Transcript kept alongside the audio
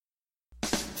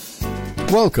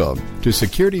Welcome to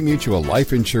Security Mutual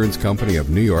Life Insurance Company of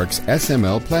New York's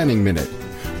SML Planning Minute,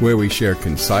 where we share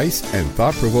concise and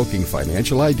thought-provoking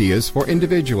financial ideas for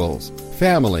individuals,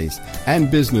 families, and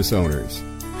business owners.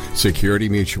 Security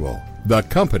Mutual, the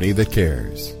company that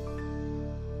cares.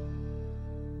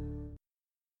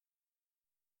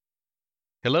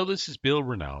 Hello, this is Bill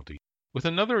Rinaldi with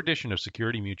another edition of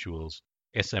Security Mutual's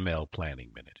SML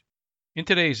Planning Minute. In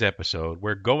today's episode,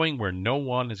 we're going where no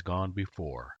one has gone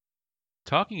before,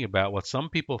 talking about what some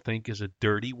people think is a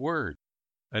dirty word,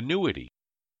 annuity.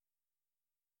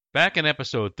 Back in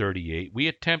episode 38, we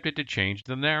attempted to change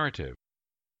the narrative.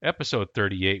 Episode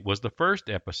 38 was the first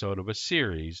episode of a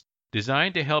series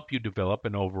designed to help you develop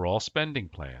an overall spending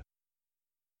plan.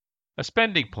 A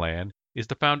spending plan is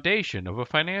the foundation of a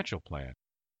financial plan.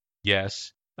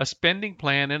 Yes, a spending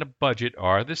plan and a budget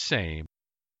are the same,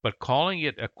 but calling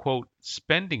it a, quote,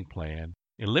 spending plan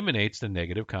eliminates the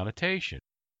negative connotation.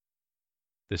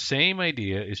 The same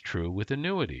idea is true with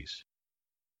annuities.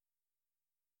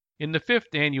 In the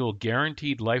 5th Annual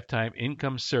Guaranteed Lifetime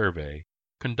Income Survey,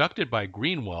 conducted by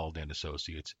Greenwald &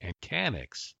 Associates and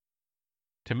Canex,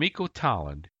 Tomiko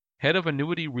Tolland, head of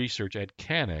annuity research at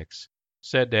Canex,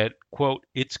 said that, quote,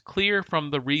 it's clear from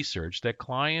the research that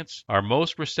clients are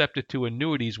most receptive to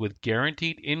annuities with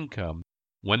guaranteed income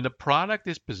when the product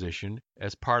is positioned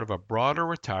as part of a broader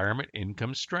retirement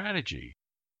income strategy.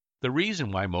 The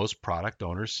reason why most product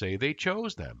owners say they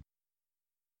chose them.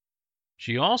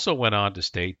 She also went on to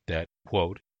state that,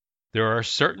 quote, there are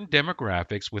certain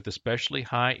demographics with especially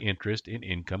high interest in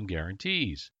income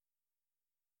guarantees.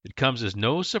 It comes as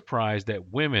no surprise that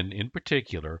women in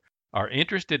particular are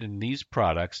interested in these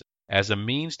products as a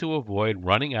means to avoid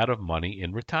running out of money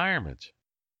in retirement.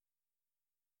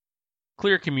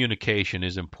 Clear communication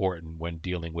is important when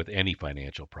dealing with any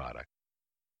financial product.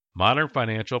 Modern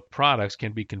financial products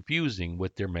can be confusing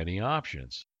with their many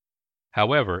options.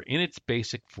 However, in its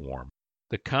basic form,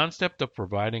 the concept of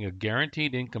providing a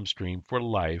guaranteed income stream for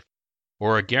life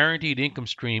or a guaranteed income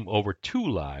stream over 2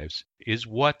 lives is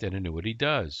what an annuity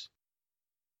does.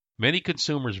 Many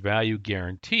consumers value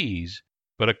guarantees,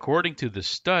 but according to the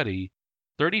study,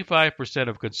 35%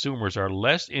 of consumers are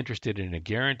less interested in a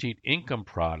guaranteed income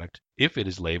product if it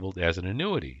is labeled as an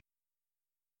annuity.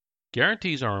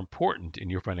 Guarantees are important in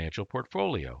your financial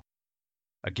portfolio.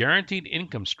 A guaranteed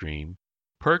income stream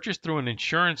purchased through an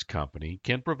insurance company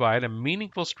can provide a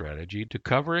meaningful strategy to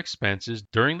cover expenses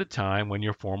during the time when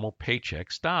your formal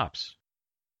paycheck stops.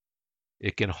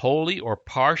 It can wholly or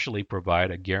partially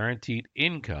provide a guaranteed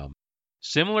income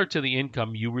similar to the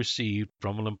income you received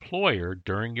from an employer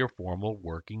during your formal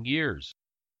working years.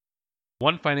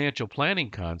 One financial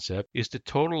planning concept is to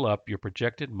total up your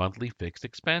projected monthly fixed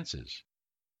expenses.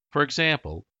 For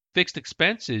example, fixed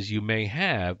expenses you may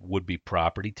have would be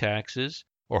property taxes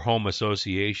or home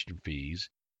association fees,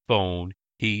 phone,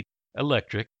 heat,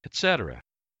 electric, etc.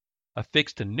 A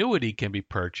fixed annuity can be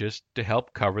purchased to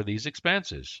help cover these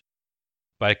expenses.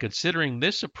 By considering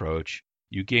this approach,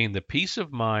 you gain the peace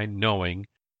of mind knowing,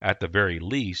 at the very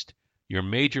least, your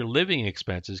major living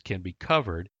expenses can be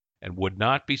covered and would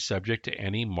not be subject to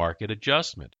any market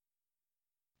adjustment.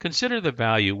 Consider the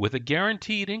value with a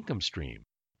guaranteed income stream,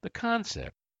 the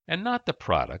concept, and not the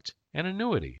product, an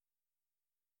annuity.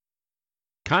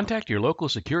 Contact your local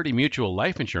Security Mutual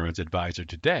life insurance advisor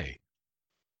today.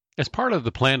 As part of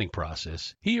the planning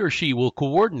process, he or she will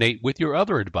coordinate with your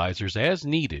other advisors as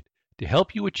needed to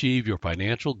help you achieve your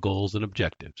financial goals and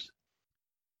objectives.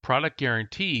 Product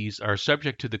guarantees are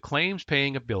subject to the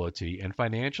claims-paying ability and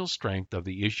financial strength of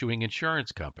the issuing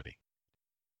insurance company.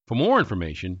 For more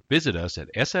information, visit us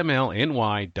at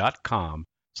smlny.com/SML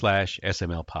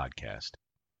podcast.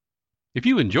 If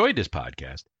you enjoyed this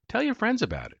podcast, tell your friends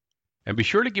about it, and be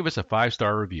sure to give us a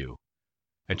 5-star review.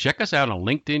 And check us out on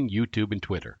LinkedIn, YouTube, and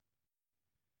Twitter.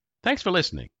 Thanks for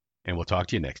listening, and we'll talk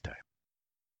to you next time.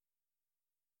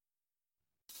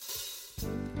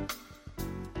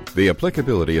 The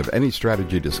applicability of any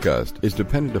strategy discussed is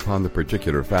dependent upon the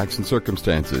particular facts and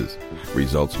circumstances.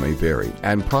 Results may vary,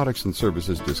 and products and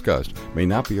services discussed may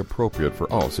not be appropriate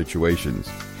for all situations.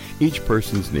 Each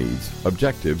person's needs,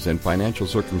 objectives, and financial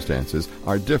circumstances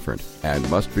are different and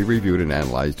must be reviewed and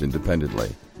analyzed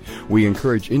independently. We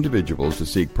encourage individuals to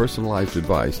seek personalized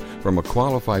advice from a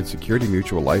qualified Security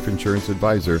Mutual life insurance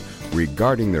advisor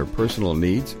regarding their personal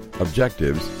needs,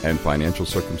 objectives, and financial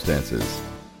circumstances.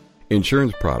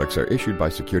 Insurance products are issued by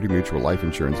Security Mutual Life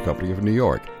Insurance Company of New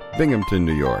York, Binghamton,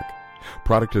 New York.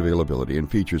 Product availability and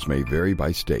features may vary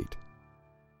by state.